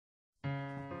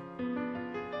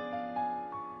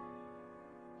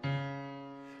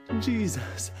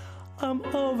Jesus, I'm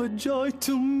overjoyed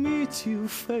to meet you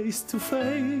face to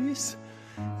face.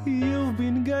 You've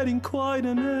been getting quite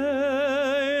a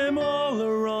name all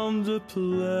around the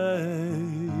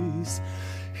place.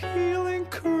 Healing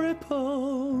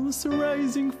cripples,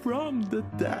 raising from the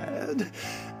dead.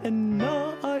 And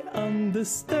now I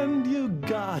understand you,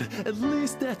 God. At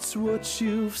least that's what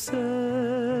you've said.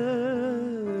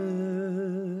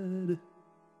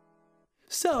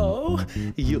 So,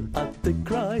 you are the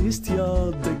Christ,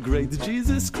 you're the great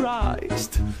Jesus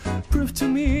Christ. Prove to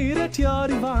me that you're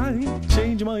divine.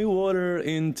 Change my water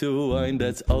into wine,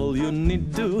 that's all you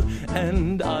need to do.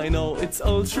 And I know it's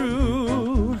all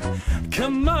true.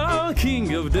 Come on,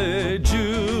 King of the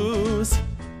Jews.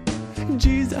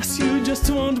 Jesus, you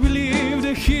just won't believe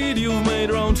the hit you've made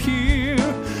around here.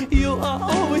 You are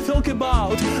all we talk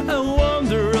about, a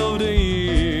wonder of the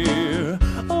year.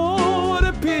 Oh, what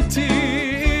a pity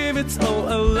if it's all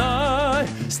a lie.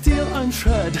 Still I'm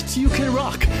sure that you can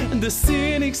rock the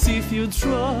cynics if you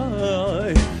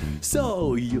try.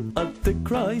 So you are the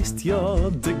Christ, you're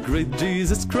the great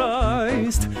Jesus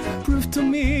Christ. Prove to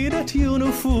me that you're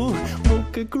no fool.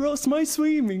 Walk across my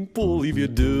swimming pool. If you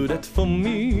do that for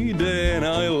me, then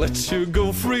I'll let you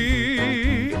go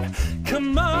free.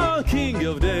 Come on, King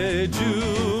of the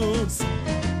Jews.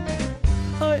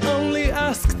 I only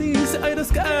ask things I'd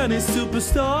ask any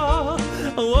superstar.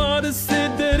 What is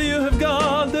it that you have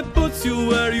got that puts you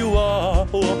where you are?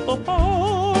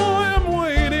 I'm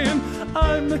waiting,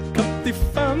 I'm a captive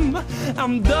fan.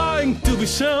 I'm dying to be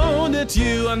shown that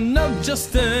you are not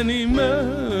just any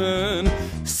man.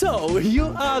 So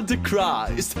you are the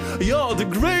Christ, you're the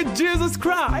great Jesus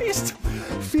Christ.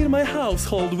 Feed my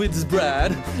household with this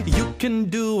bread. You can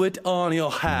do it on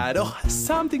your head. Oh,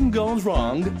 something goes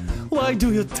wrong. Why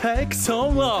do you take so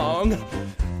long?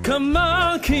 Come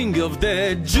on, King of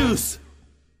the Jews.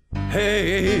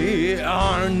 Hey,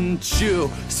 aren't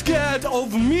you scared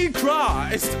of me,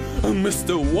 Christ?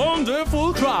 Mr.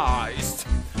 Wonderful Christ.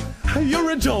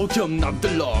 You're a joke, you're not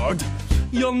the Lord.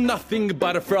 You're nothing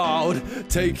but a fraud.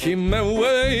 Take him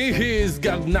away, he's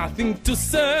got nothing to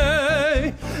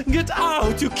say. Get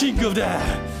out, you king of the...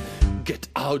 Get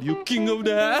out, you king of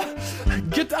the...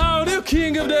 Get out, you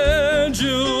king of the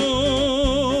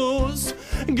Jews.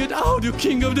 Get out, you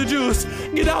king of the Jews.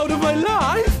 Get out of my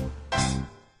life.